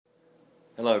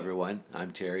Hello, everyone.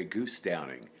 I'm Terry Goose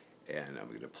Downing, and I'm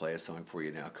going to play a song for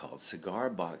you now called Cigar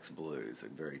Box Blues, a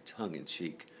very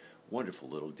tongue-in-cheek, wonderful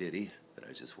little ditty that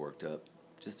I just worked up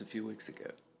just a few weeks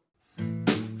ago.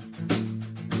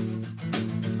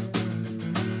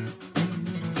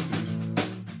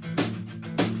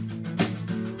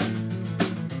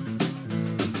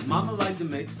 Mama liked to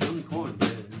make some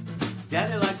cornbread,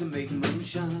 Daddy liked to make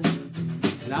moonshine,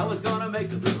 and I was gonna make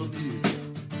a little music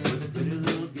with a pretty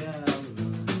little gal of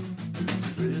mine,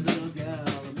 pretty little gal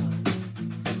of mine.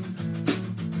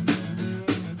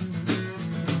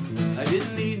 I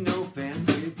didn't need no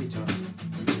fancy guitar,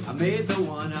 I made the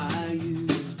one I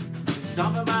used,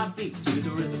 stomping my feet to the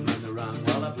rhythm and the rhyme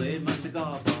while I played my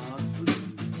cigar box blues,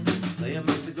 playing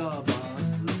my cigar box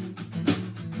blues.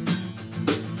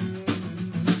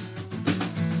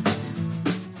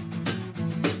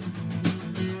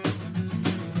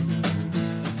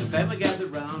 Family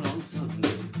gathered round on Sunday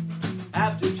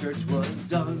after church was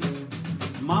done.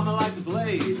 Mama liked to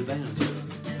play the banjo,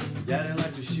 Daddy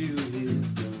liked to shoot his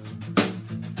gun.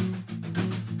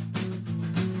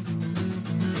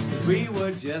 'Cause we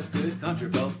were just good country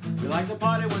folk. We liked to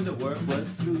party when the work was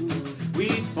through.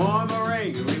 We'd form a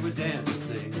ring and we would dance and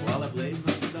sing while I played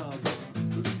my cigar box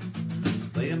blues,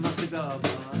 playing my cigar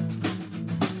box.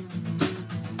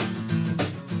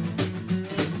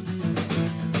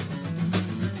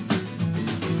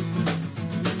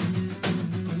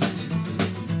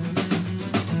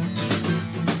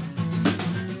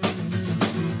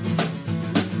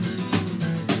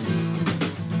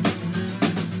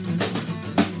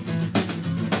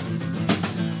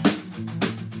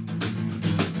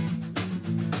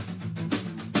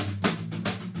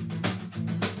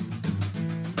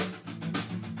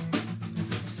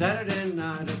 Saturday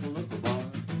night at the local bar,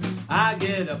 I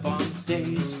get up on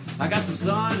stage. I got some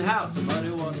Son House, some Muddy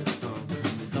Water song,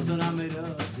 it's something I made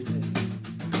up today.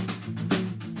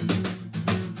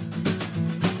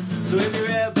 So if you're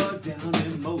ever down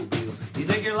in Mobile, you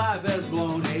think your life has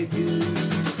blown a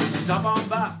fuse, stop on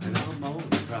by and I'm gonna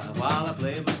cry while I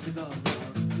play my cigar box,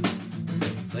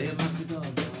 playing my cigar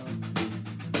box.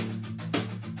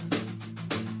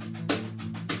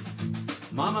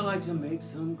 Mama liked to make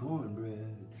some cornbread,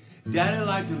 Daddy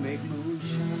liked to make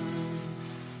moonshine,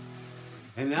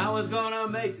 and I was gonna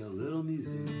make a little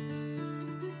music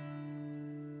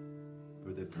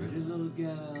for the pretty little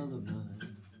gal of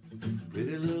mine,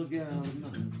 pretty little gal of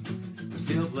mine. I'm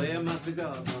still playing my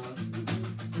cigar box,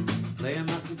 playing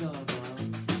my cigar box.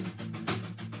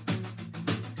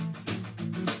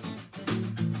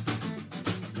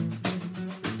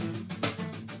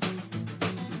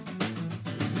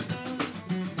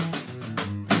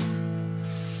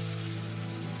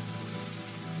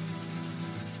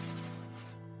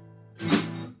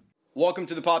 Welcome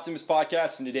to the Poptimus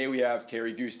Podcast, and today we have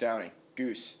Terry Goose Downing.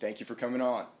 Goose, thank you for coming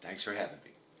on. Thanks for having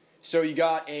me. So you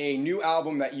got a new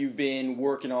album that you've been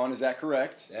working on, is that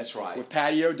correct? That's right. With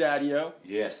Patio Daddio.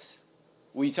 Yes.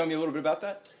 Will you tell me a little bit about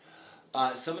that?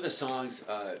 Some of the songs,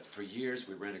 for years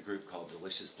we ran a group called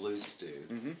Delicious Blues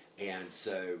Stew, and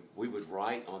so we would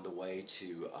write on the way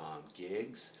to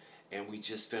gigs, and we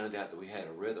just found out that we had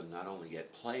a rhythm not only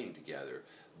at playing together,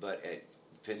 but at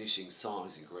finishing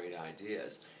songs and great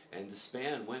ideas. And the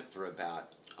span went for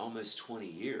about almost 20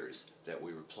 years that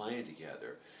we were playing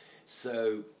together.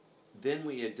 So then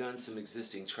we had done some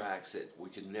existing tracks that we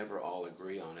could never all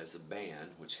agree on as a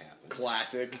band, which happens.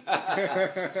 Classic.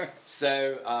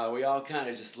 So we all kind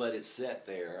of just let it sit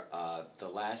there, the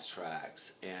last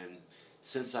tracks. And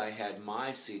since I had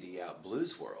my CD out,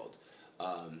 Blues World,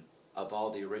 of all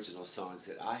the original songs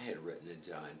that I had written and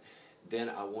done, then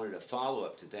I wanted a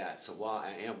follow-up to that. So while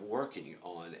I am working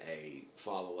on a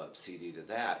follow-up CD to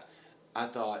that, I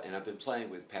thought, and I've been playing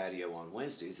with Patio on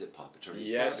Wednesdays at Papa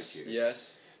Turney's Barbecue.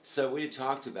 Yes. So we had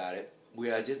talked about it.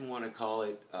 I didn't want to call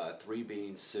it Three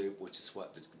Bean Soup, which is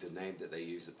what the name that they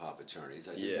use at Papa Turney's.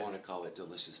 I didn't want to call it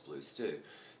Delicious Blues Stew.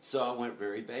 So I went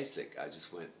very basic. I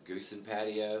just went Goose and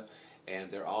Patio, and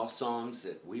they're all songs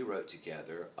that we wrote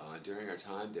together during our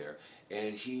time there.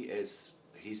 And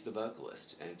he's the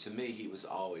vocalist, and to me, he was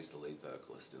always the lead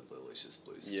vocalist of Delicious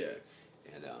Blues Stew.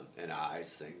 And I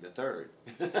sing the third.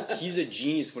 He's a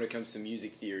genius when it comes to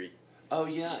music theory. Oh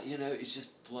yeah, it just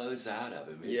flows out of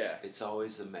him. It's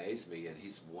always amazed me, and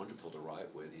he's wonderful to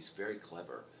write with. He's very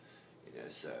clever,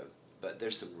 but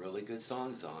there's some really good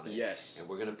songs on it. Yes. And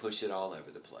we're going to push it all over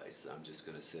the place. I'm just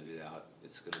going to send it out.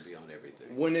 It's going to be on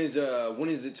everything. When is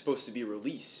it supposed to be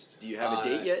released? Do you have a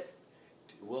date yet?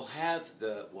 We'll have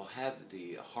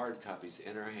the hard copies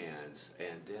in our hands,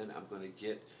 and then I'm going to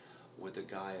get with a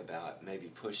guy about maybe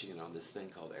pushing it on this thing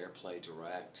called AirPlay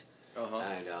Direct,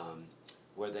 and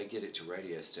where they get it to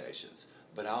radio stations.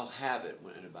 But I'll have it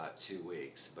in about 2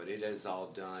 weeks. But it is all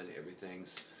done.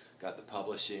 Everything's got the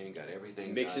publishing, got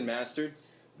everything Mixed done. and mastered?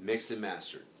 Mixed and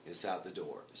mastered. It's out the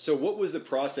door. So what was the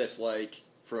process like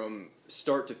from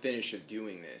start to finish of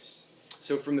doing this?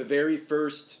 So from the very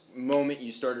first moment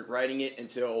you started writing it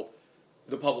until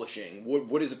the publishing,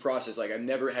 what is the process like? I've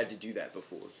never had to do that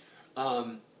before.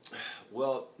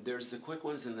 Well, there's the quick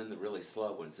ones and then the really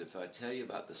slow ones. If I tell you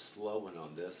about the slow one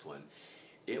on this one,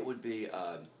 it would be,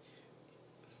 I'll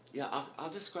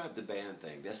describe the band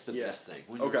thing. That's the best thing.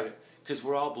 Okay. Because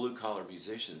we're all blue-collar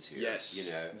musicians here. Yes.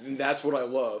 You know. And that's what I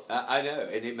love. I know,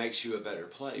 and it makes you a better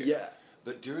player. Yeah.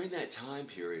 But during that time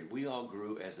period, we all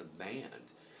grew as a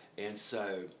band. And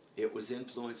so it was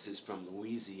influences from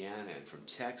Louisiana and from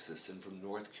Texas and from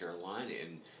North Carolina.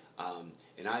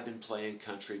 And I've been playing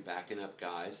country, backing up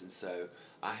guys. And so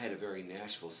I had a very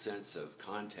Nashville sense of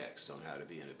context on how to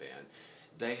be in a band.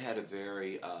 They had a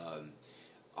very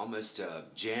almost a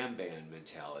jam band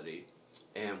mentality.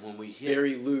 And when we hit...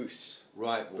 Very loose.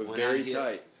 Right. Well, but when very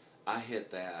tight. I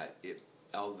hit that,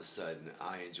 all of a sudden,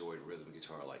 I enjoyed rhythm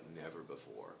guitar like never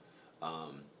before.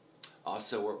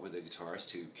 Also worked with a guitarist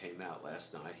who came out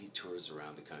last night. He tours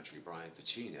around the country, Brian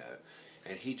Ficino.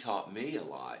 And he taught me a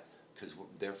lot, because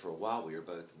there for a while we were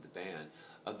both in the band,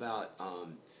 about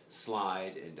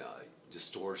slide and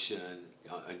distortion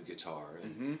on guitar.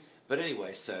 And, But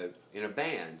anyway, so in a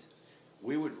band,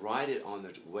 we would write it on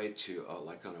the way to, on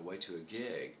our way to a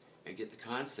gig, and get the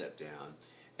concept down.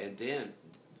 And then,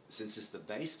 since it's the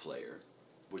bass player,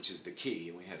 which is the key,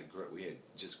 and we had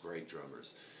just great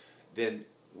drummers, then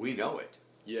we know it.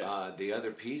 Yeah. The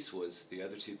other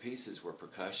two pieces were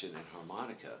percussion and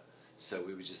harmonica. So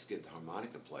we would just get the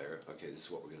harmonica player. Okay, this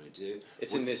is what we're going to do.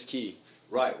 It's in this key.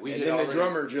 Right. And then the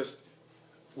drummer just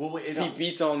he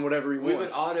beats on whatever he wants. We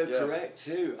would auto-correct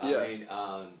too. Yeah. I mean,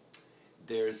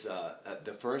 there's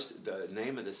the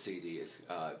name of the CD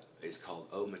is called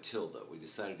Oh Matilda. We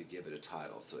decided to give it a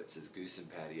title, so it says Goose and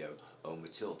Patio, Oh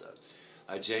Matilda.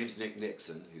 James Nick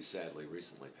Nixon, who sadly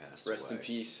recently passed away. Rest in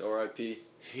peace, R.I.P.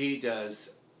 He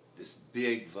does this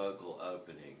big vocal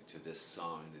opening to this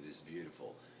song, and it is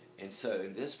beautiful. And so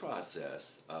in this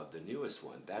process of the newest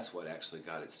one, that's what actually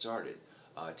got it started.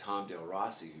 Tom Del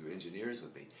Rossi, who engineers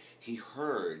with me, he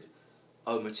heard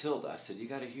Oh Matilda. I said, you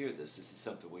got to hear this. This is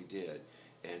something we did.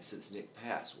 And since Nick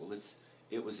passed,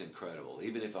 it was incredible.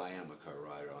 Even if I am a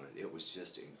co-writer on it, it was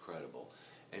just incredible.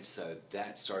 And so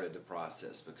that started the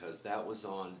process, because that was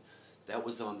on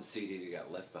the CD that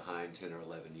got left behind 10 or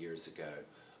 11 years ago,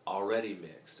 already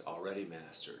mixed, already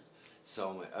mastered. So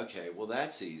I went, okay, well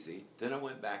that's easy. Then I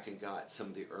went back and got some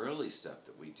of the early stuff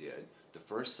that we did. The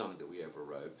first song that we ever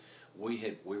wrote,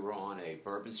 we were on a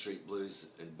Bourbon Street Blues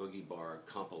and Boogie Bar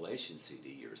compilation CD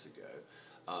years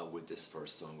ago with this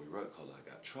first song we wrote called I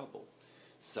Got Trouble.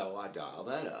 So I dialed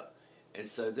that up. And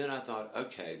so then I thought,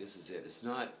 okay, this is it. It's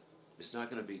not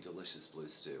going to be Delicious Blue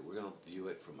Stew. We're going to view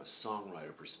it from a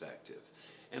songwriter perspective.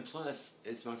 And plus,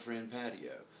 it's my friend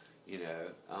Patio. You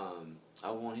know,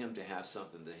 I want him to have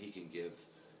something that he can give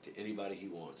to anybody he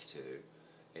wants to.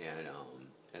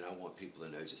 And I want people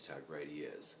to know just how great he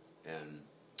is. And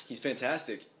he's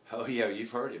fantastic. Oh, yeah,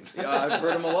 you've heard him. Yeah, I've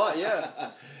heard him a lot,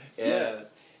 yeah. Yeah.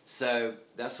 So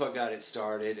that's what got it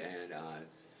started. And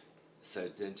so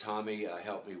then Tommy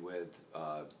helped me with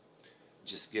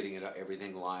just getting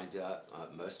everything lined up.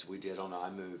 Most we did on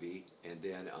iMovie, and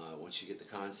then once you get the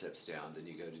concepts down, then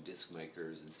you go to disc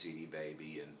makers and CD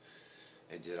Baby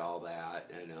and did all that,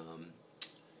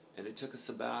 and it took us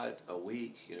about a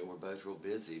week. You know, we're both real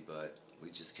busy, but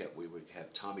we would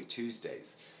have Tommy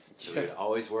Tuesdays, so we'd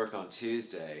always work on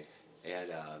Tuesday, and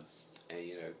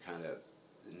you know, kind of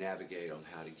navigate on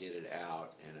how to get it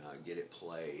out and get it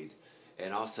played,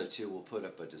 and also too we'll put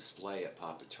up a display at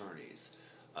Pop Attorney's.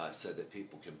 So that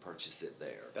people can purchase it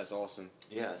there. That's awesome.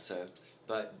 Yeah,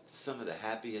 but some of the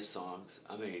happiest songs,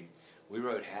 I mean, we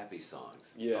wrote happy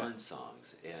songs, fun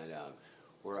songs, and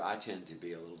where I tend to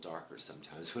be a little darker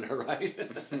sometimes when I write.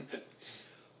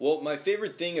 Well, my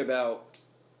favorite thing about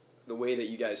the way that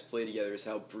you guys play together is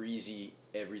how breezy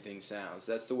everything sounds.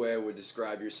 That's the way I would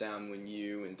describe your sound when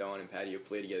you and Don and Patio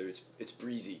play together. It's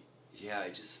breezy. Yeah,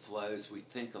 it just flows. We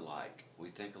think alike. We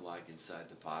think alike inside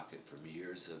the pocket from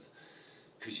years of...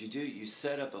 Because you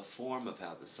set up a form of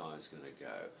how the song is going to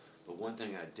go. But one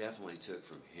thing I definitely took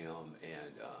from him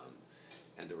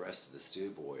and the rest of the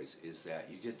Stew Boys is that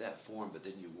you get that form, but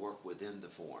then you work within the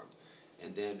form.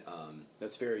 And then...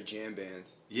 that's very jam band.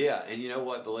 Yeah, and you know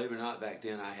what? Believe it or not, back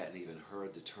then I hadn't even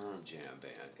heard the term jam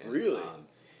band. And, really?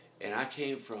 And I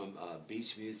came from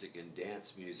beach music and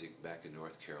dance music back in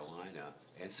North Carolina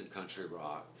and some country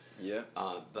rock. Yeah.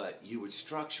 But you would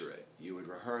structure it. You would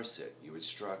rehearse it. You would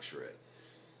structure it.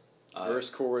 Verse,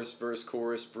 chorus, bridge,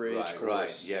 Right, chorus.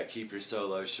 right. Yeah, keep your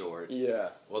solo short. Yeah.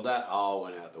 Well, that all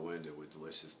went out the window with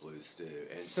Delicious Blues Stew,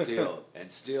 and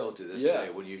still to this Yeah. day,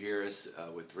 when you hear us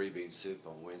with Three Bean Soup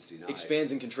on Wednesday night,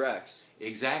 Expands and contracts.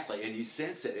 exactly, and you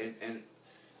sense it. And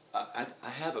I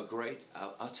have a great.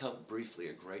 I'll tell briefly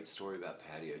a great story about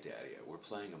Patio Daddy. We're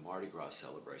playing a Mardi Gras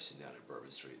celebration down at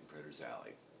Bourbon Street in Pritter's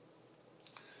Alley.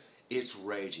 It's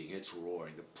raging, it's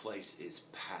roaring, the place is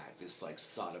packed. It's like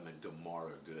Sodom and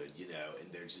Gomorrah good, and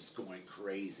they're just going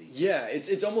crazy. Yeah,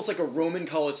 it's almost like a Roman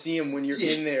Coliseum when you're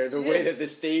in there. The way that the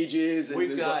stage is, and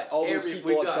we've got all those people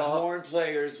we've up got top. horn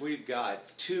players, we've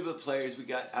got tuba players,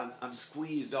 I'm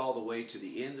squeezed all the way to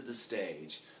the end of the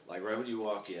stage, like right when you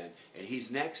walk in, and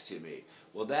he's next to me.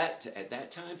 Well, at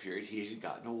that time period, he had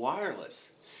gotten a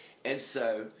wireless, and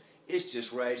so it's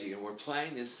just raging, and we're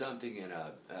playing this something in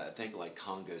I think like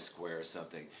Congo Square or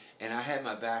something, and I had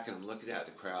my back and I'm looking at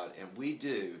the crowd, and we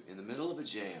do, in the middle of a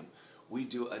jam, we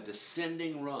do a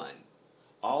descending run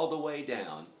all the way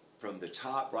down from the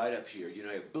top right up here,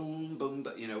 boom, boom,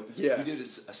 Yeah. we do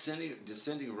this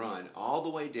descending run all the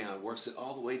way down, works it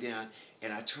all the way down,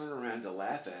 and I turn around to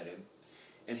laugh at him,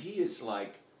 and he is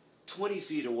like 20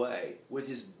 feet away with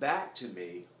his back to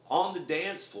me on the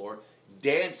dance floor,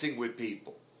 dancing with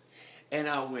people. And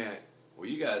I went, well,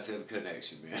 you guys have a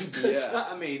connection, man. Yeah.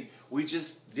 I mean, we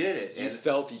just did it. You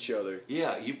felt each other.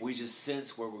 Yeah, we just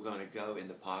sense where we're going to go in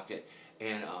the pocket.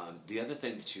 And the other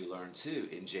thing that you learn, too,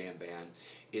 in jam band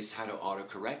is how to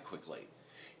autocorrect quickly.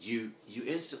 You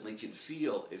instantly can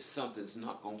feel if something's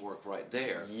not going to work right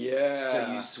there. Yeah.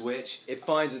 So you switch. It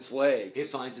finds its legs. It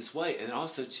finds its way. And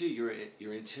also, too, you're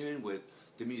in tune with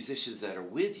the musicians that are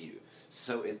with you.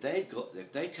 So if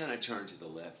they kind of turn to the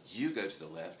left, you go to the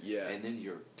left, Yeah. and then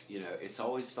it's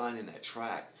always finding that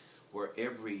track where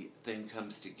everything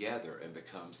comes together and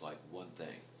becomes like one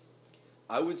thing.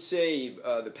 I would say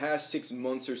the past 6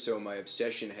 months or so, my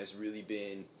obsession has really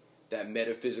been that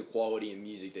metaphysical quality in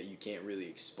music that you can't really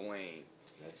explain.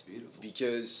 That's beautiful.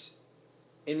 Because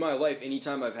in my life,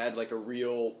 anytime I've had like a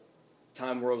real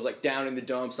time where I was like down in the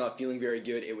dumps, not feeling very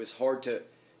good, it was hard to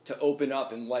open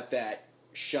up and let that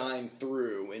shine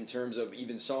through in terms of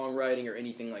even songwriting or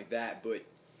anything like that. But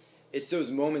it's those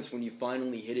moments when you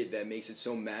finally hit it that makes it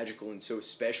so magical and so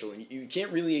special, and you can't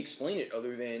really explain it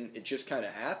other than it just kind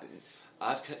of happens.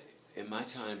 In my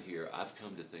time here, I've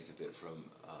come to think of it from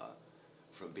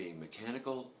being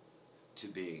mechanical to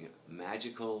being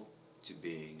magical to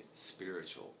being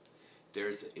spiritual.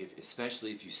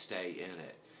 Especially if you stay in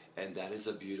it, and that is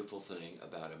a beautiful thing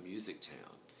about a music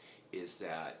town, is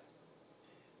that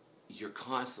you're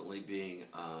constantly being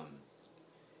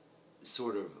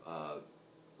sort of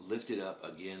lifted up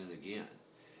again and again.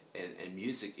 And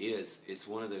music it's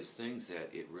one of those things that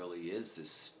it really is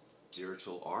this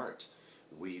spiritual art.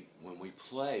 When we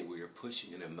play, we are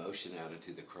pushing an emotion out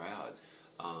into the crowd.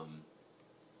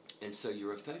 And so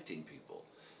you're affecting people.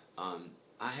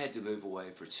 I had to move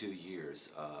away for 2 years.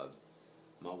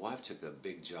 My wife took a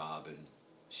big job and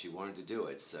she wanted to do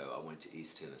it, so I went to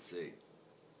East Tennessee.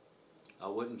 I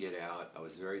wouldn't get out. I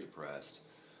was very depressed.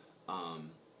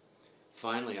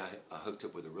 Finally, I hooked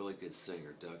up with a really good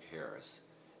singer, Doug Harris.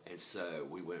 And so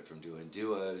we went from doing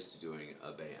duos to doing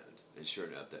a band. And sure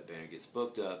enough, that band gets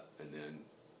booked up, and then,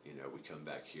 we come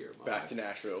back here. Back to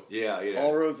Nashville. Yeah,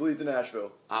 All roads lead to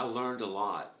Nashville. I learned a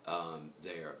lot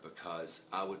there because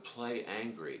I would play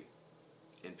angry,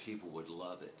 and people would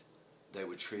love it. They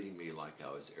were treating me like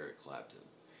I was Eric Clapton.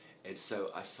 And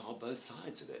so I saw both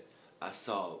sides of it. I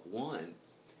saw, one,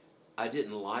 I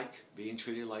didn't like being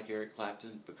treated like Eric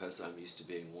Clapton because I'm used to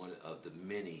being one of the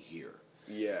many here.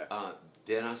 Yeah.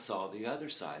 Then I saw the other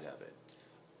side of it.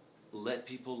 Let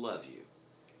people love you.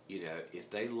 If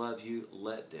they love you,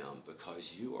 let them,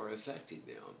 because you are affecting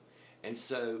them. And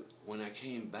so when I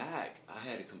came back, I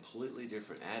had a completely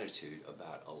different attitude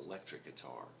about electric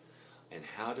guitar and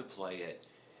how to play it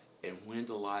and when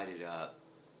to light it up,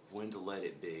 when to let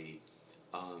it be.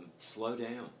 Slow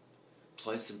down.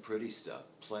 Play some pretty stuff.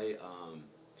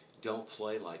 Don't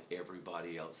play like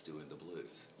everybody else doing the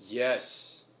blues.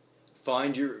 Yes.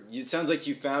 It sounds like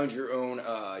you found your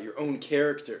own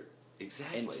character.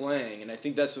 Exactly. And playing, and I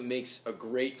think that's what makes a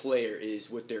great player is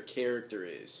what their character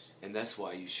is. And that's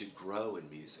why you should grow in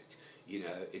music.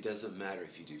 It doesn't matter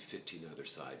if you do 15 other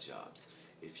side jobs.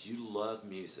 If you love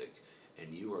music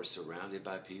and you are surrounded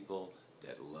by people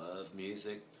that love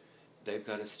music, they've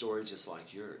got a story just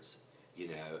like yours.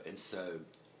 And so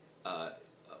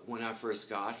when I first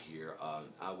got here,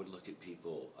 I would look at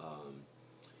people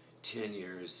 10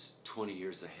 years, 20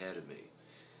 years ahead of me.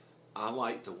 I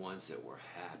like the ones that were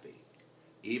happy.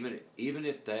 Even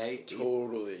if they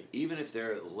Totally. even if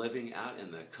they're living out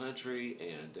in the country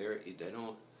and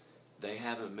they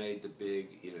haven't made the big,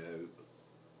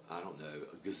 I don't know,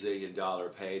 $1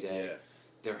 gazillion payday. Yeah.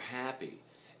 They're happy.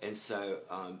 And so,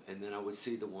 and then I would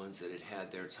see the ones that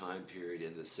had their time period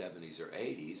in the 70s or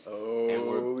 80s.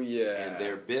 Oh, yeah. And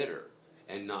they're bitter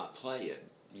and not playing.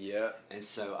 Yeah. And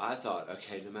so I thought,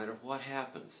 okay, no matter what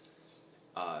happens,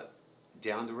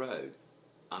 down the road,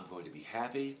 I'm going to be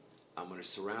happy. I'm going to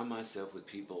surround myself with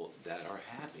people that are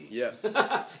happy. Yeah.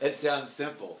 It sounds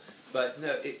simple, but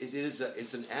no,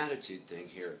 it's an attitude thing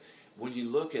here. When you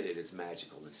look at it as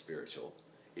magical and spiritual,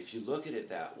 if you look at it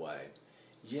that way,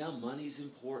 yeah, money's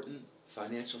important,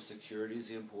 financial security is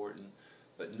important,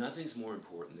 but nothing's more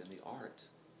important than the art.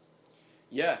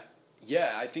 Yeah.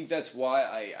 Yeah, I think that's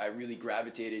why I really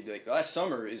gravitated. Like, last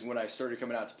summer is when I started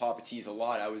coming out to Papa T's a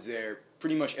lot. I was there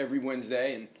pretty much every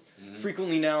Wednesday, and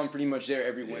frequently now I'm pretty much there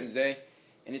every Wednesday.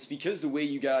 And it's because the way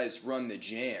you guys run the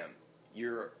jam,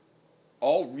 you're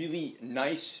all really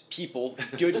nice people,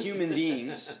 good human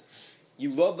beings.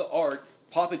 You love the art.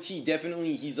 Papa T,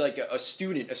 definitely, he's like a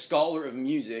student, a scholar of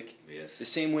music. Yes. The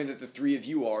same way that the three of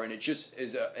you are. And it just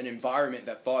is an environment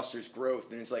that fosters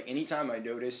growth. And it's like anytime I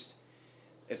noticed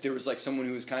if there was like someone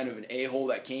who was kind of an a-hole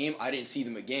that came, I didn't see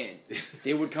them again.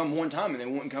 They would come one time and they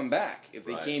wouldn't come back. If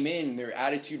they came in and their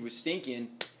attitude was stinking,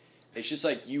 it's just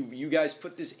like you guys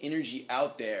put this energy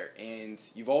out there, and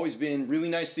you've always been really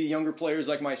nice to the younger players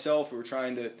like myself who are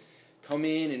trying to come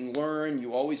in and learn.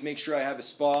 You always make sure I have a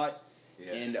spot.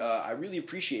 Yes. And I really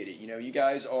appreciate it. You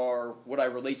guys are what I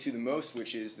relate to the most,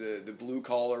 which is the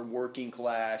blue-collar,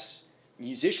 working-class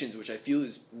musicians, which I feel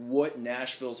is what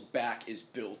Nashville's back is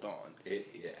built on.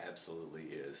 It absolutely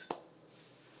is.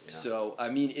 Yeah. So, I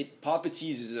mean, Papa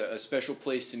T's is a special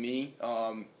place to me.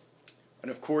 And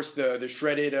of course, the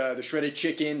shredded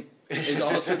chicken is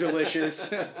also delicious.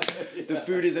 The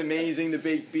food is amazing. The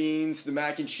baked beans, the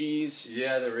mac and cheese.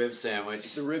 Yeah, the rib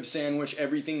sandwich. The rib sandwich.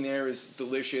 Everything there is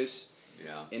delicious.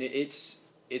 Yeah. And it's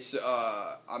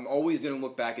I'm always going to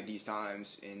look back at these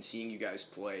times and seeing you guys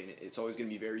play, and it's always going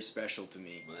to be very special to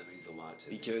me. Well, that means a lot to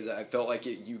me. Because I felt like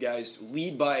you guys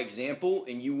lead by example,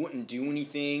 and you wouldn't do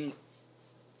anything.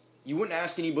 You wouldn't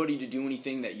ask anybody to do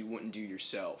anything that you wouldn't do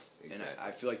yourself. Exactly. And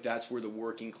I feel like that's where the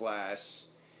working class,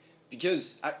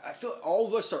 because I feel all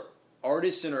of us are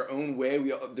artists in our own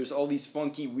way. There's all these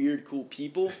funky, weird, cool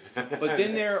people, but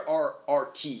then there are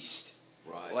artistes.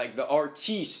 Right. Like the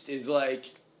artiste is like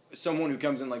someone who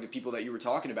comes in, like the people that you were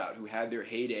talking about, who had their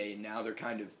heyday and now they're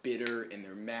kind of bitter and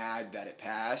they're mad that it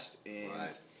passed, and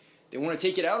they want to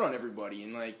take it out on everybody.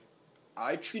 And like,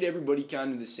 I treat everybody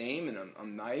kind of the same, and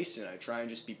I'm nice, and I try and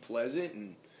just be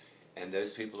pleasant. And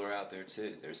those people are out there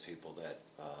too. There's people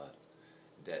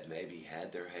that maybe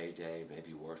had their heyday,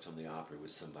 maybe worked on the Opry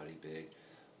with somebody big,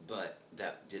 but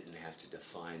that didn't have to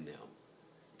define them.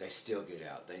 They still get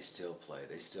out. They still play.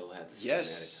 They still have the same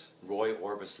attitude. Roy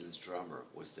Orbison's drummer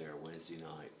was there Wednesday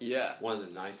night. Yeah. One of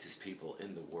the nicest people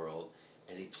in the world,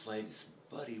 and he played this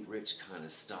Buddy Rich kind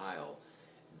of style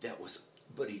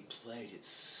but he played it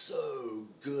so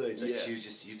good that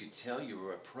you could tell you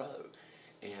were a pro.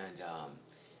 And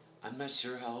I'm not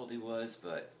sure how old he was,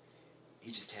 but he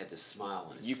just had this smile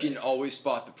on his face. You can always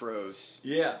spot the pros.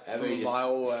 Yeah, I mean, a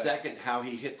mile away. Second, how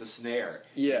he hit the snare.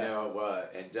 Yeah.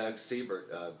 And Doug Siebert,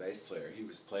 bass player, he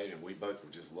was playing, and we both were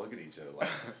just looking at each other like,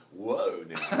 whoa,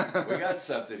 now, we got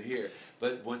something here.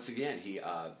 But once again, he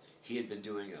had been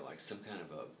doing like some kind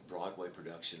of a Broadway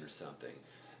production or something,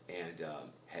 and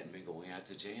hadn't been going out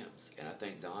to jams. And I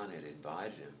think Don had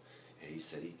invited him, and he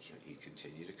said he'd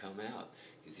continue to come out,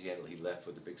 because he left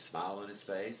with a big smile on his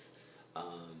face.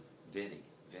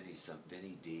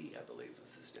 Vinny D, I believe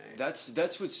was his name.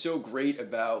 That's what's so great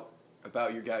about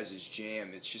your guys'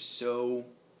 jam. It's just so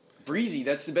breezy.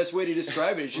 That's the best way to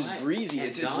describe it. It's just breezy.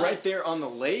 It's right there on the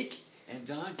lake. And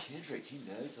Don Kendrick, he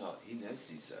knows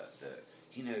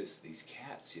these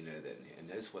cats, and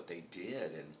knows what they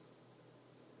did. And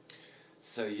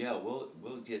so yeah, we'll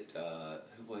get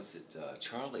who was it?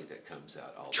 Charlie that comes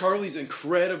out all. Charlie's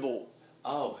incredible.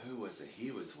 Oh, who was it?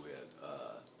 He was with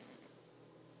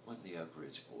one of the Oak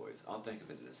Ridge Boys. I'll think of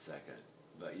it in a second.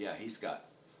 But yeah, he's got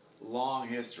long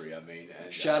history. I mean,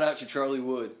 and, shout out to Charlie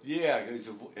Wood. Yeah,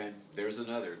 and there's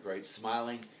another great,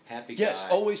 smiling, happy guy. Yes,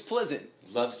 always pleasant.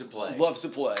 Loves to play.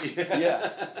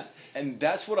 Yeah. And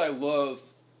that's what I love.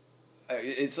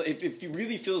 It's if it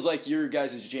really feels like your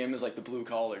guys' jam is like the blue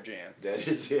collar jam. That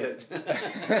is it.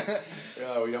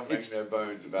 No, we don't make no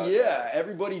bones about it. Yeah,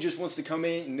 everybody just wants to come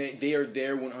in and they are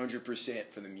there 100%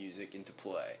 for the music and to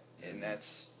play. And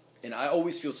And I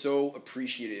always feel so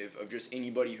appreciative of just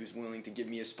anybody who's willing to give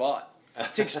me a spot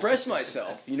to express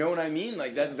myself. You know what I mean?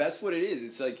 Like that's what it is.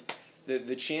 It's like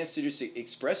the chance to just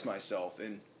express myself.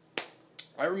 And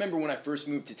I remember when I first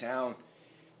moved to town,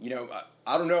 you know,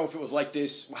 I don't know if it was like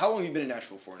this. How long have you been in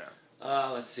Nashville for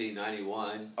now? Let's see,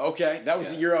 91. Okay, that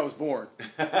was the year I was born.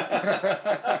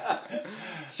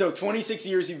 So 26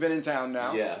 years you've been in town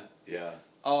now. Yeah.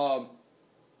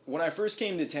 When I first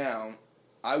came to town,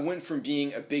 I went from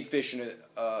being a big fish in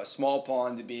a small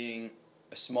pond to being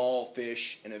a small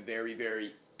fish in a very,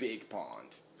 very big pond.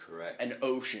 Correct. An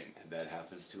ocean. And that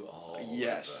happens to all of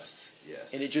us.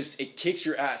 Yes. And it kicks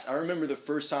your ass. I remember the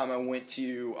first time I went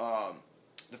to,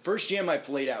 the first jam I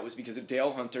played at was because of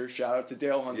Dale Hunter. Shout out to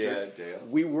Dale Hunter. Yeah, Dale.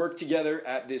 We worked together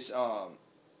at this,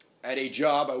 at a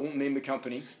job. I won't name the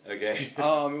company. Okay.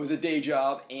 It was a day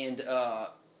job, and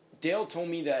Dale told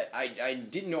me that I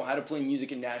didn't know how to play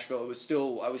music in Nashville.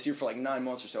 I was here for like 9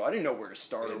 months or so. I didn't know where to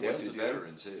start or what to do. Dale's a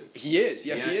veteran too. He is,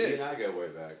 yes, he is. He and I go way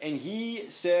back. And he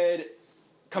said,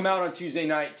 come out on Tuesday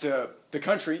night to the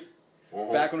country,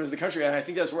 back when it was the country, and I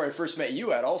think that's where I first met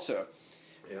you at also.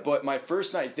 Yep. But my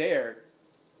first night there,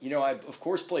 you know, I of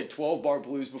course played 12-bar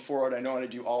blues before it. I know how to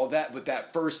do all of that, but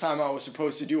that first time I was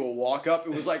supposed to do a walk-up,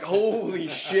 it was like, holy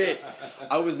shit.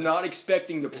 I was not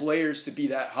expecting the players to be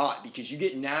that hot, because you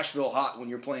get Nashville hot when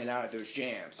you're playing out at those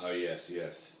jams. Oh, yes.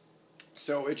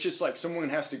 So it's just like someone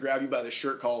has to grab you by the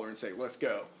shirt collar and say, let's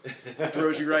go.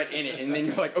 Throws you right in it. And then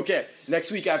you're like, okay,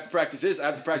 next week I have to practice this, I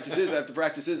have to practice this, I have to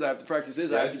practice this, I have to practice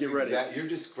this, I have to get ready. You're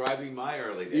describing my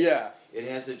early days. Yeah. It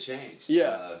hasn't changed.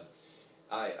 Yeah.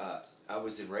 I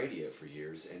was in radio for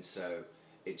years, and so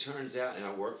it turns out, and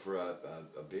I worked for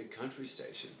a big country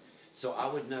station, so I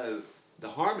would know the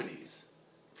harmonies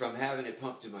from having it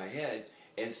pumped to my head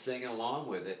and singing along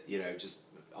with it, you know, just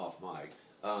off mic.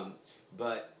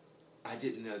 But I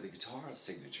didn't know the guitar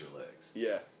signature licks.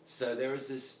 Yeah. So there was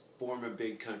this former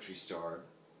big country star,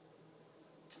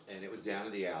 and it was down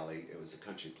in the alley. It was a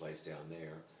country place down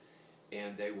there.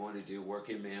 And they wanted to do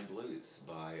Working Man Blues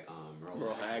by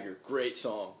Merle Haggard. Great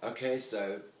song. Okay,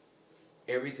 so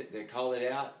everything they call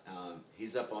it out.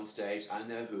 He's up on stage. I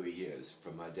know who he is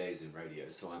from my days in radio,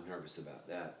 so I'm nervous about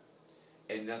that.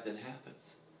 And nothing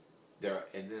happens.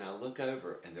 And then I look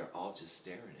over, and they're all just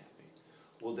staring at me.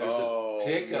 Well, there's a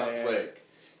pickup lick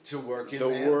to Working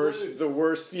Man Blues. The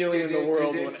worst feeling in the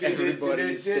world when everybody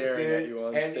is staring at you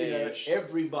on stage. And you know,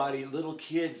 everybody, little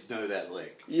kids know that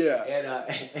lick. Yeah.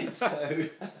 And so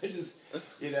I just,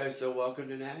 you know, so welcome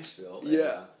to Nashville. And,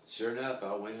 yeah. Sure enough,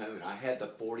 I went home and I had the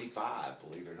 45.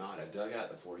 Believe it or not, I dug out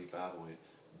the 45 and went,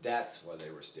 that's why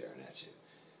they were staring at you.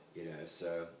 You know,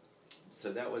 so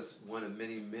that was one of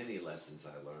many, many lessons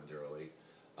I learned early.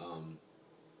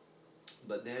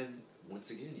 But then,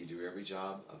 once again, you do every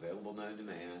job available known to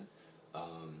man,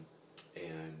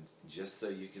 and just so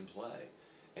you can play.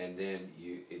 And then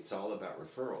it's all about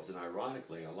referrals. And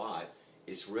ironically, a lot,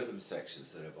 it's rhythm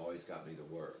sections that have always got me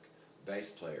the work. Bass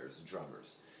players,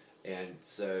 drummers. And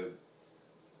so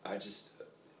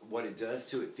what it does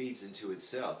to it feeds into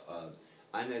itself.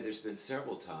 I know there's been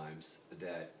several times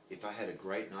that if I had a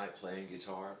great night playing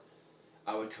guitar,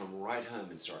 I would come right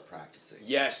home and start practicing.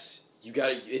 Yes.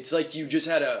 It's like you just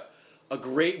had a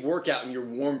great workout and you're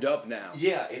warmed up now.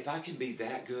 Yeah, if I can be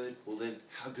that good, well then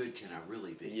how good can I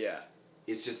really be? Yeah.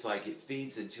 It's just like it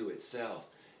feeds into itself.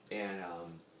 And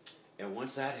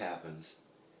once that happens,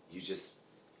 you just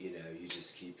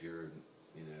keep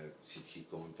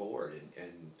keep going forward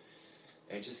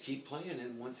and just keep playing,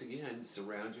 and once again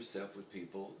surround yourself with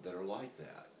people that are like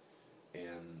that.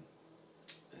 And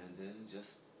then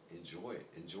just enjoy it.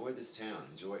 Enjoy this town.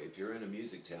 Enjoy if you're in a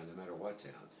music town, no matter what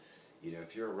town. You know,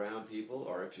 if you're around people,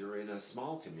 or if you're in a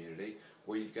small community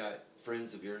where you've got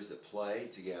friends of yours that play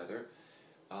together,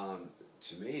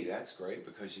 to me that's great,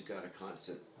 because you've got a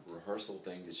constant rehearsal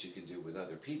thing that you can do with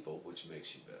other people, which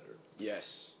makes you better.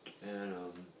 Yes. And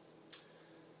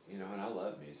and I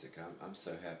love music. I'm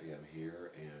so happy I'm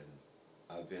here, and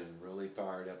I've been really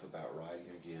fired up about writing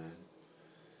again.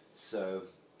 So,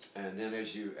 and then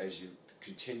as you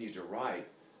continue to write,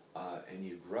 and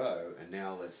you grow, and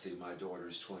now let's see, my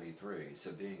daughter's 23,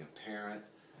 so being a parent,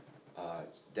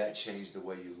 that changed the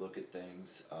way you look at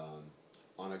things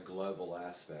on a global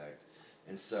aspect.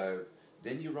 And so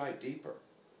then you write deeper,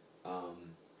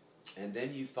 and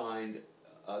then you find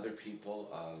other people.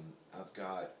 I've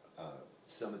got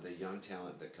some of the young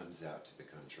talent that comes out to the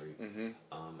country. Mm-hmm.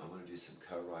 I want to do some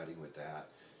co-writing with that.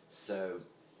 So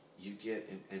you get,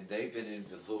 and they've been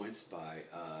influenced by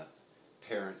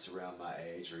parents around my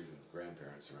age, or even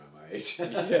grandparents around my age.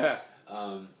 Yeah.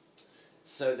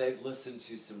 So they've listened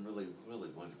to some really, really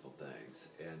wonderful things,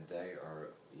 and they are,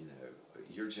 you know,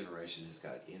 your generation has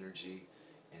got energy,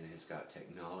 and has got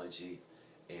technology,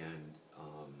 and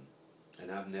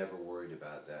I've never worried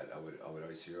about that. I would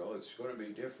always hear, oh, it's going to be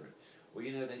different. Well,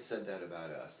 you know, they said that about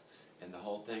us, and the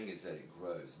whole thing is that it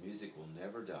grows. Music will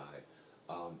never die.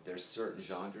 There's certain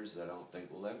genres that I don't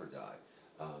think will ever die.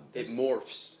 It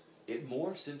morphs. It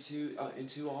morphs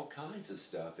into all kinds of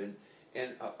stuff, and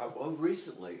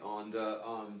recently on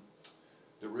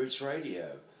the Roots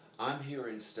Radio, I'm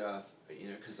hearing stuff, you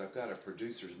know, because I've got a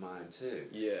producer's mind too.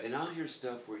 Yeah. And I'll hear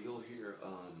stuff where you'll hear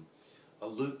a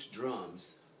looped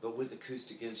drums, but with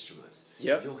acoustic instruments.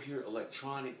 Yep. You'll hear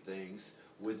electronic things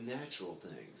with natural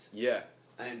things. Yeah.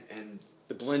 And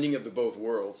the blending of the both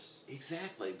worlds.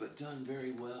 exactly, but done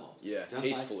very well. Yeah, Done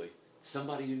tastefully. by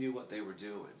somebody who knew what they were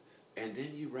doing. And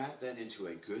then you wrap that into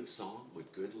a good song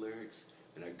with good lyrics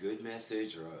and a good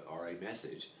message or a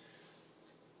message.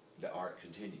 The art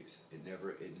continues. It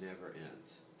never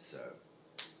ends. So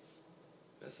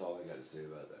that's all I got to say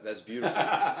about that. That's beautiful.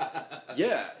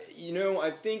 Yeah, you know,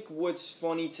 I think what's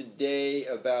funny today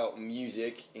about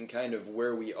music and kind of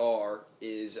where we are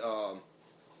is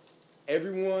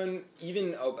everyone,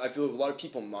 even I feel a lot of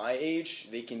people my age,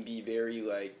 they can be very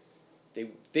like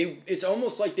they it's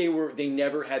almost like they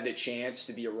never had the chance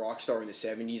to be a rock star in the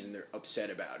 70s and they're upset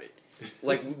about it.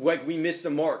 like we missed the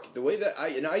mark. The way that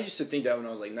I used to think that when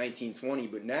I was like 19, 20,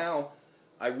 but now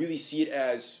I really see it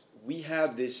as we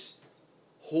have this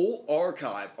whole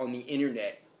archive on the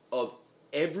internet of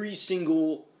every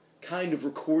single kind of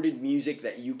recorded music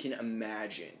that you can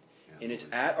imagine. Yeah, and it's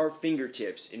at our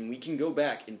fingertips, and we can go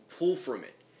back and pull from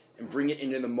it and bring it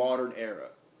into the modern era.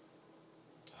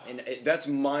 And that's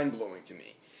mind-blowing to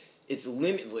me. It's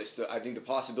limitless, I think, the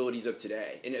possibilities of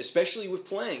today. And especially with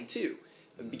playing, too.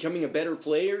 Becoming a better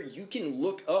player, you can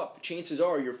look up, chances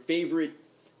are, your favorite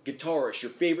guitarist, your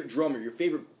favorite drummer, your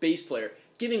favorite bass player,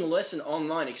 giving a lesson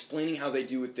online explaining how they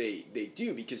do what they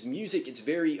do. Because music, it's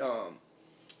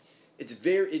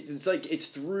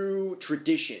through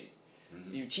tradition.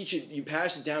 Mm-hmm. You teach it, you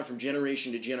pass it down from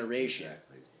generation to generation.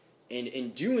 Exactly. And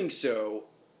in doing so,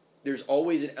 there's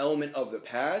always an element of the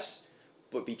past,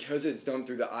 but because it's done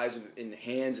through the eyes and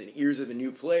hands and ears of a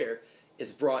new player,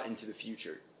 it's brought into the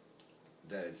future.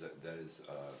 That is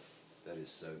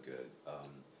so good.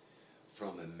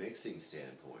 From a mixing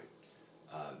standpoint,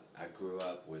 I grew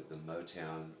up with the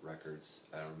Motown records.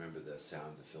 I remember the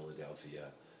sound of Philadelphia.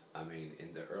 I mean,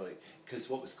 in the early, because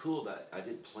what was cool about it, I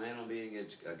didn't plan on being a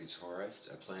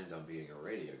guitarist. I planned on being a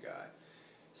radio guy.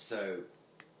 So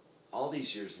all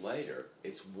these years later,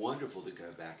 it's wonderful to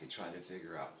go back and try to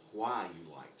figure out why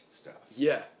you liked stuff.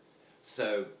 Yeah.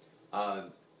 So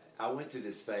I went through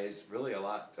this phase really a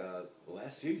lot the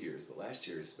last few years, but last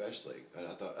year especially. And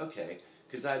I thought, okay,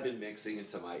 because I'd been mixing and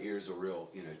so my ears were real,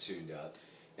 tuned up.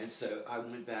 And so I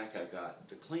went back, I got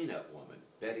The Cleanup Woman,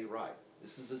 Betty Wright.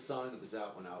 This is a song that was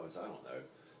out when I was, I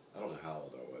don't know how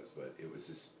old I was, but it was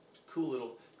this cool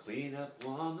little cleanup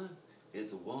woman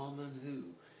is a woman who,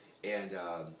 and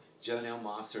Jonelle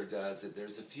Mosser does it.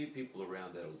 There's a few people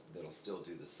around that'll still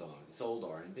do the song. It's old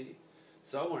R&B.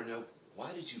 So I want to know,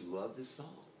 why did you love this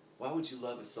song? Why would you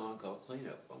love a song called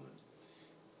Cleanup Woman?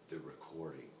 The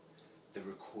recording. The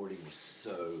recording was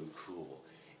so cool.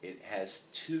 It has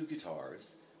 2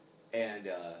 guitars and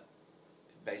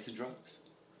bass and drums.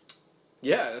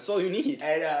 Yeah, that's all you need.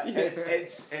 And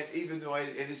and even though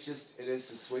it's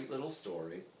a sweet little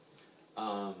story.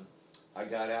 I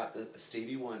got out the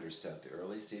Stevie Wonder stuff, the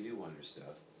early Stevie Wonder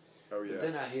stuff. Oh yeah. But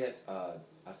then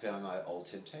I found my old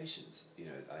Temptations.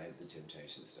 I had the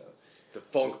Temptations stuff. The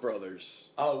Funk Brothers.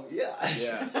 Oh yeah.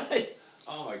 Yeah.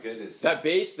 Oh my goodness. That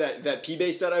bass, that P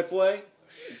bass that I play,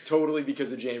 totally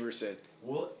because of Jamerson.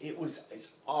 Well, it's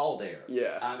all there.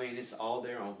 Yeah. I mean, it's all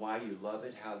there on why you love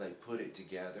it, how they put it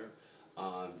together.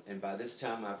 And by this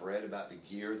time, I've read about the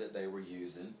gear that they were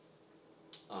using,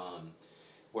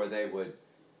 where they would,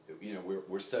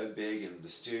 we're so big in the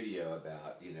studio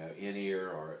about, in-ear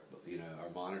or, our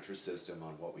monitor system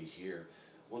on what we hear.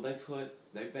 Well,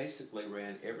 they basically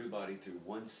ran everybody through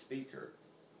one speaker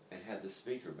and had the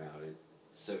speaker mounted,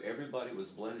 so everybody was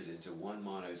blended into one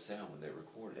mono sound when they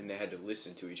recorded. And they had to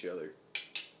listen to each other.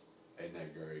 Ain't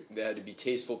that great? They had to be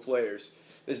tasteful players.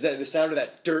 Is that the sound of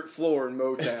that dirt floor in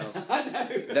Motown? I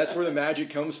know. That's where the magic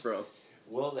comes from.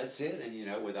 Well, that's it.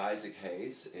 And with Isaac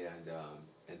Hayes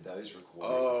and those recordings,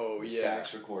 oh yeah,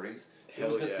 Stax recordings, Hell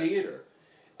it was a yeah. theater.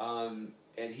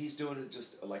 And he's doing it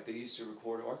just like they used to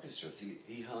record orchestras.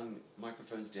 He hung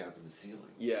microphones down from the ceiling.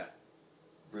 Yeah.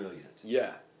 Brilliant.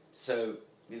 Yeah. So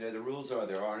the rules are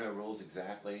there are no rules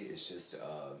exactly. It's just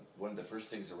one of the first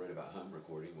things I read about home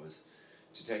recording was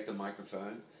to take the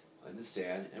microphone in the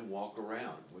stand and walk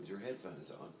around with your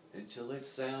headphones on until it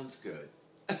sounds good.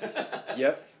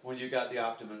 Yep. When you got the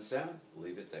optimum sound,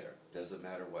 leave it there. Doesn't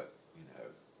matter what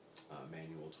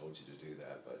manual told you to do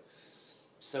that. But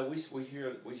so we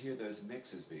hear those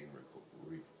mixes being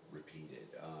repeated.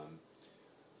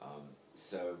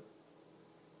 So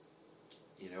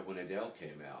when Adele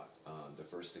came out, the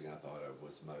first thing I thought of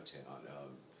was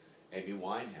Motown. Amy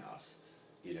Winehouse,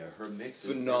 her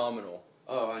mixes. Phenomenal.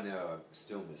 Oh, I know. I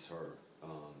still miss her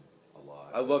a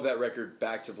lot. I love that record,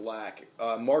 Back to Black.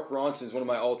 Mark Ronson is one of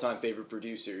my all-time favorite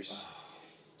producers.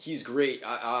 He's great.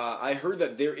 I heard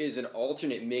that there is an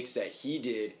alternate mix that he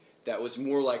did that was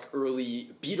more like early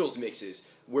Beatles mixes,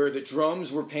 where the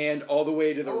drums were panned all the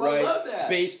way to the right, I love that.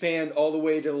 bass panned all the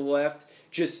way to the left.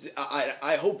 Just,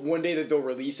 I hope one day that they'll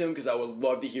release him, because I would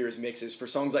love to hear his mixes for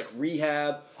songs like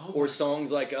Rehab, or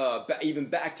songs like even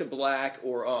Back to Black,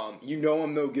 or You Know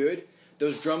I'm No Good.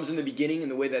 Those drums in the beginning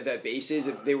and the way that bass is,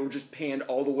 if they were just panned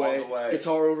all the way.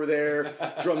 Guitar over there,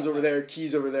 drums over there,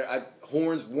 keys over there,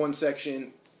 horns one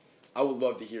section. I would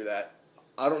love to hear that.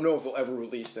 I don't know if they'll ever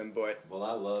release them, but... Well,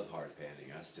 I love hard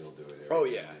panning. I still do it every Oh, now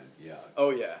yeah. and then. Yeah. Oh,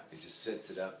 yeah. It just sets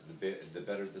it up. The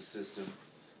better the system,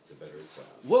 the better it sounds.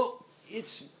 Well,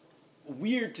 it's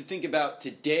weird to think about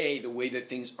today the way that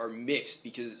things are mixed,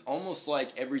 because almost like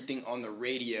everything on the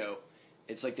radio,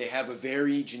 it's like they have a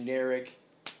very generic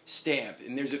stamp.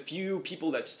 And there's a few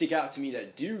people that stick out to me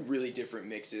that do really different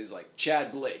mixes, like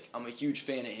Chad Blake. I'm a huge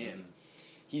fan of him. Mm-hmm.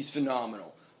 He's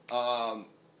phenomenal.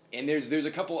 And there's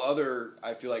a couple other,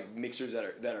 I feel like, mixers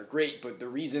that are great, but the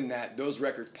reason that those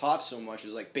records pop so much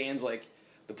is like bands like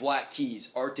the Black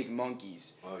Keys, Arctic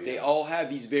Monkeys. Oh, yeah. They all have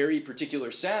these very particular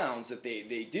sounds that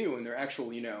they do, and they're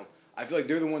actual, I feel like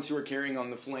they're the ones who are carrying on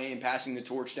the flame, passing the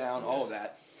torch down, all of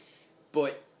that.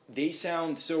 But they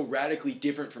sound so radically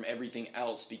different from everything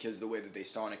else because of the way that they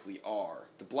sonically are.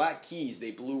 The Black Keys,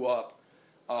 they blew up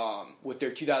with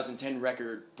their 2010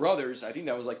 record, Brothers. I think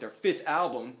that was like their 5th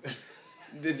album.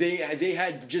 They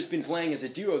had just been playing as a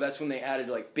duo. That's when they added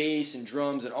like bass and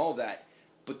drums and all that.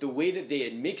 But the way that they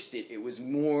had mixed it, it was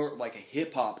more like a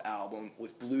hip-hop album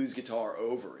with blues guitar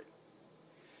over it.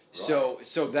 Right.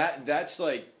 So that's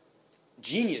like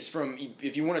genius. From,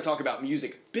 if you want to talk about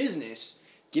music business,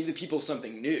 give the people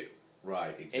something new.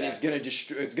 Right, exactly. And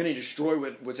it's gonna destroy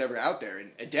what's ever out there.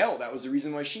 And Adele, that was the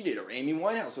reason why she did, or Amy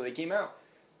Winehouse, when they came out.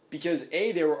 Because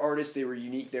A, they were artists, they were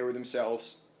unique, they were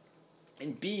themselves.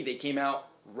 And B, they came out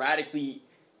radically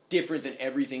different than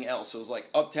everything else. So it was like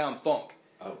Uptown Funk.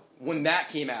 Oh. When that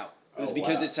came out, it was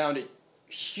because it sounded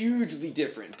hugely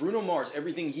different. Bruno Mars,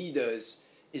 everything he does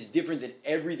is different than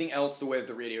everything else the way that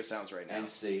the radio sounds right now. And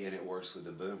it works with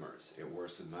the boomers. It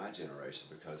works with my generation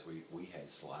because we had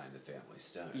Sly and the Family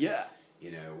Stone. Yeah.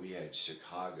 We had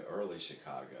Chicago, early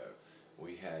Chicago.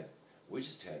 We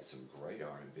just had some great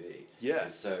R&B. Yeah.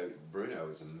 And so Bruno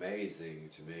is amazing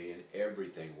to me, and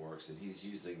everything works. And he's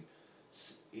using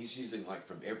like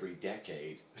from every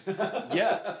decade.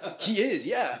 Yeah, he is.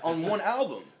 Yeah, on one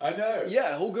album. I know.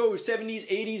 Yeah, he'll go 70s,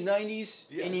 80s,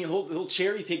 90s, yes. And he'll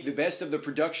cherry pick the best of the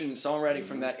production and songwriting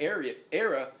from that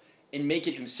era and make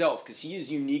it himself, because he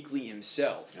is uniquely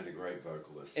himself. And a great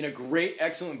vocalist. And a great,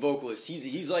 excellent vocalist.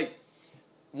 He's like,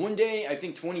 one day, I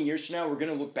think 20 years from now, we're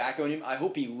going to look back on him. I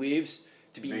hope he lives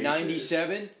to be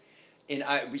 97. And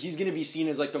he's going to be seen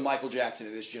as like the Michael Jackson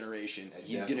of this generation. And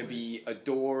he's going to be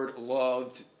adored,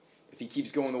 loved. If he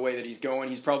keeps going the way that he's going,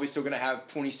 he's probably still going to have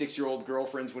 26-year-old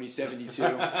girlfriends when he's 72.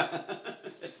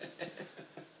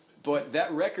 But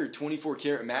that record, 24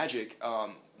 Karat Magic,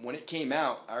 when it came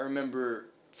out, I remember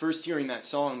first hearing that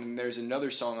song, and there's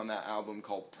another song on that album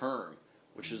called Perm,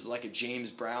 which is like a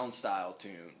James Brown style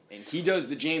tune. And he does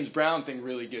the James Brown thing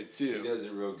really good too. He does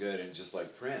it real good, and just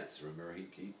like Prince, remember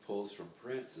he pulls from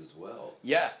Prince as well.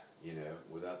 Yeah.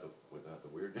 Without the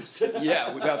weirdness.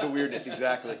 Yeah, without the weirdness,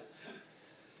 exactly.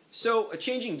 So,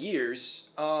 changing gears,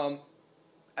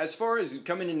 as far as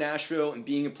coming to Nashville and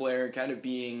being a player and kind of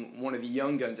being one of the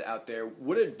young guns out there,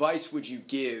 what advice would you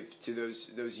give to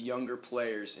those younger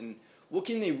players, and what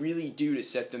can they really do to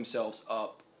set themselves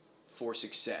up for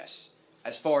success?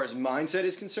 As far as mindset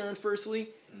is concerned, firstly,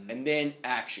 and then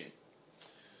action.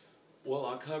 Well,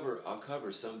 I'll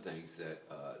cover some things that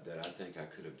I think I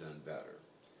could have done better.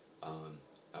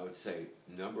 I would say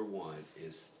number one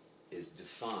is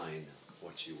define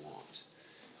what you want.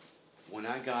 When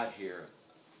I got here,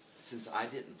 since I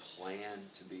didn't plan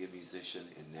to be a musician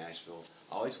in Nashville,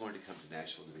 I always wanted to come to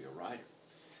Nashville to be a writer.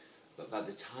 But by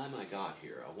the time I got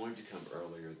here, I wanted to come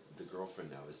earlier. The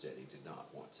girlfriend I was dating did not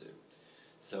want to.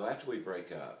 So after we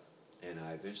break up, and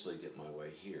I eventually get my way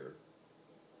here,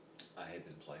 I had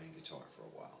been playing guitar for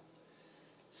a while.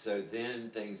 So then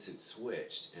things had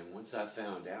switched, and once I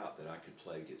found out that I could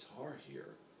play guitar here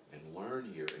and learn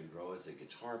here and grow as a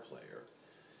guitar player,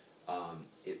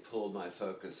 it pulled my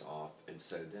focus off, and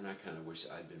so then I kind of wish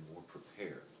I'd been more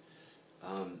prepared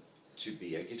to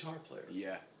be a guitar player.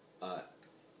 Yeah.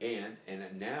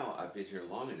 And now I've been here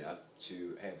long enough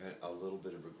to have a little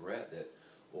bit of regret that,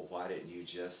 well, why didn't you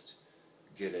just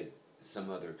get some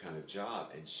other kind of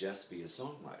job and just be a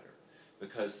songwriter?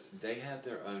 Because they have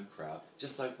their own crowd,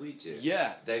 just like we do.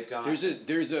 Yeah. They've got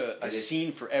there's a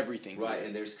scene for everything. Right, here.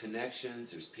 and there's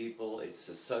connections, there's people, it's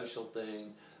a social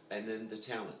thing, and then the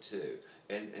talent too.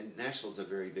 And Nashville's a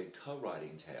very big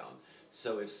co-writing town.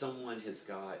 So if someone has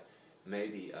got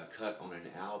maybe a cut on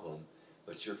an album,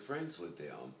 but you're friends with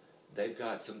them, they've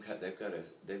got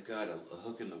a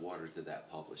hook in the water to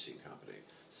that publishing company.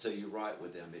 So you write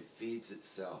with them, it feeds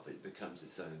itself, it becomes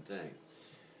its own thing.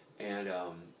 And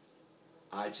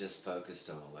I just focused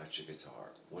on electric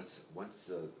guitar. Once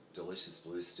the Delicious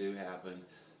Blues Stew happened,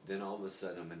 then all of a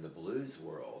sudden I'm in the blues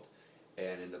world.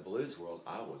 And in the blues world,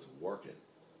 I was working.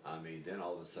 I mean, then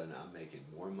all of a sudden I'm making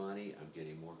more money, I'm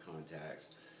getting more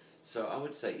contacts. So I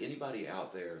would say anybody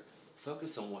out there,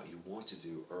 focus on what you want to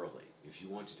do early. If you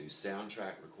want to do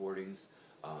soundtrack recordings,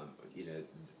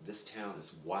 this town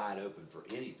is wide open for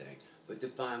anything, but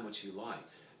define what you like.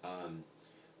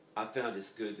 I found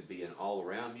it's good to be an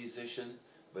all-around musician,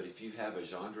 but if you have a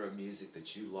genre of music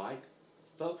that you like,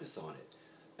 focus on it.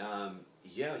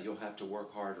 Yeah, you'll have to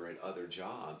work harder at other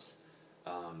jobs,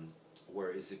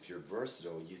 whereas if you're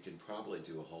versatile, you can probably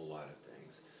do a whole lot of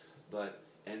things.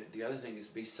 And the other thing is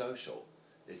be social.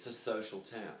 It's a social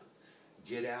town.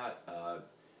 Get out,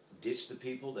 ditch the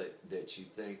people that you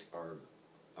think are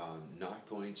not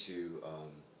going to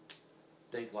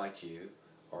think like you,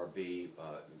 or be,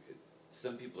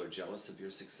 some people are jealous of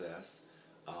your success.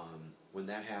 When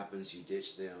that happens, you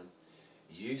ditch them.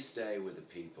 You stay with the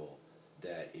people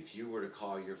that if you were to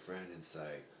call your friend and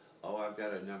say, oh, I've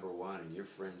got a #1 and your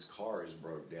friend's car is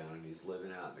broke down and he's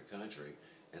living out in the country,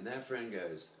 and that friend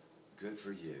goes, good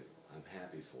for you, I'm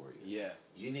happy for you. Yeah.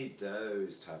 You need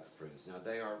those type of friends. Now,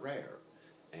 they are rare,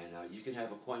 and you can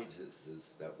have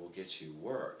acquaintances that will get you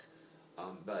work,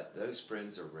 but those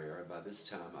friends are rare, and by this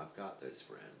time I've got those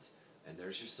friends, and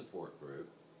there's your support group.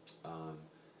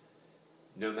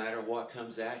 No matter what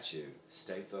comes at you,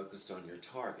 stay focused on your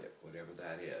target, whatever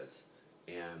that is,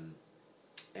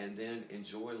 and then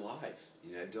enjoy life.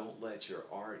 Don't let your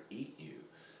art eat you.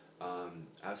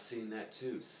 I've seen that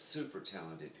too. Super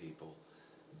talented people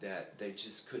that they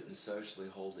just couldn't socially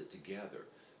hold it together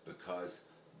because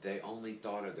they only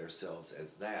thought of themselves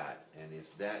as that, and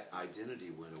if that identity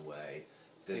went away,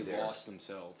 then they lost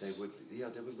themselves. They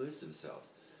would lose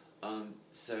themselves.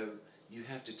 So you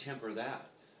have to temper that.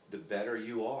 The better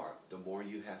you are, the more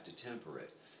you have to temper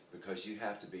it, because you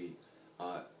have to be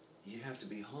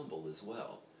humble as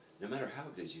well. No matter how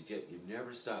good you get, you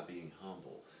never stop being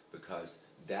humble, because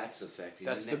that's affecting.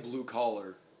 That's the blue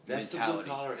collar. That's mentality. The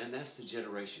blue collar, and that's the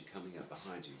generation coming up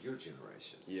behind you. Your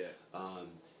generation. Yeah.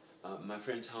 My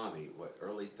friend Tommy,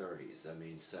 early 30s. I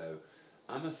mean, so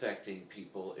I'm affecting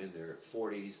people in their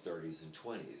 40s, 30s, and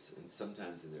 20s, and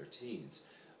sometimes in their teens.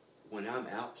 When I'm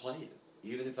out playing,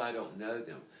 even if I don't know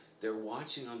them, they're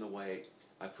watching on the way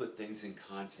I put things in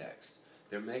context.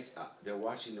 They're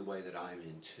watching the way that I'm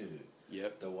in tune.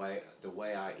 Yep. The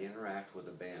way I interact with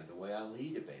a band, the way I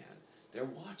lead a band. They're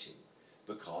watching,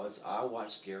 because I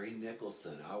watched Gary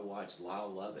Nicholson, I watched Lyle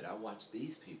Lovett, I watched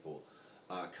these people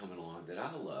coming along that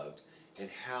I loved, and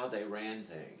how they ran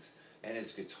things. And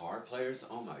as guitar players,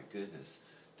 oh my goodness,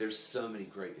 there's so many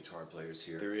great guitar players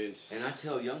here. There is. And I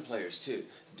tell young players too,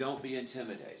 don't be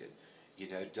intimidated.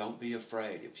 Don't be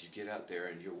afraid if you get out there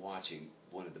and you're watching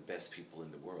one of the best people in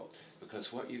the world.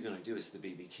 Because what you're going to do is the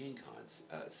B.B. King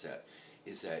concept,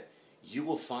 is that you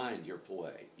will find your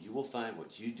play. You will find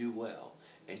what you do well,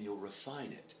 and you'll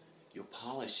refine it. You'll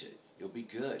polish it. You'll be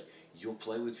good. You'll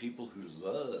play with people who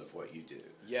love what you do.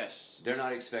 Yes. They're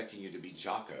not expecting you to be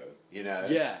Jocko,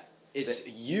 Yeah. It's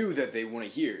you that they want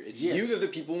to hear. It's Yes. you that the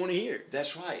people want to hear.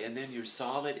 That's right. And then you're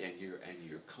solid, and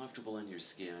you're comfortable in your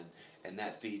skin, and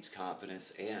that feeds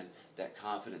confidence, and that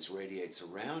confidence radiates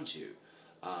around you.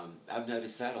 I've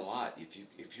noticed that a lot.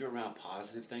 If you're around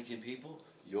positive thinking people,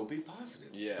 you'll be positive.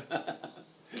 Yeah.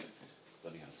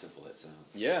 Funny how simple that sounds.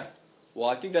 Yeah. Well,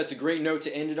 I think that's a great note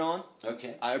to end it on.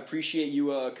 Okay. I appreciate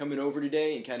you coming over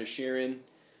today and kind of sharing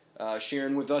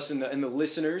with us and the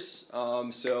listeners.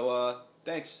 So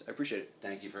thanks. I appreciate it.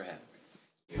 Thank you for having me.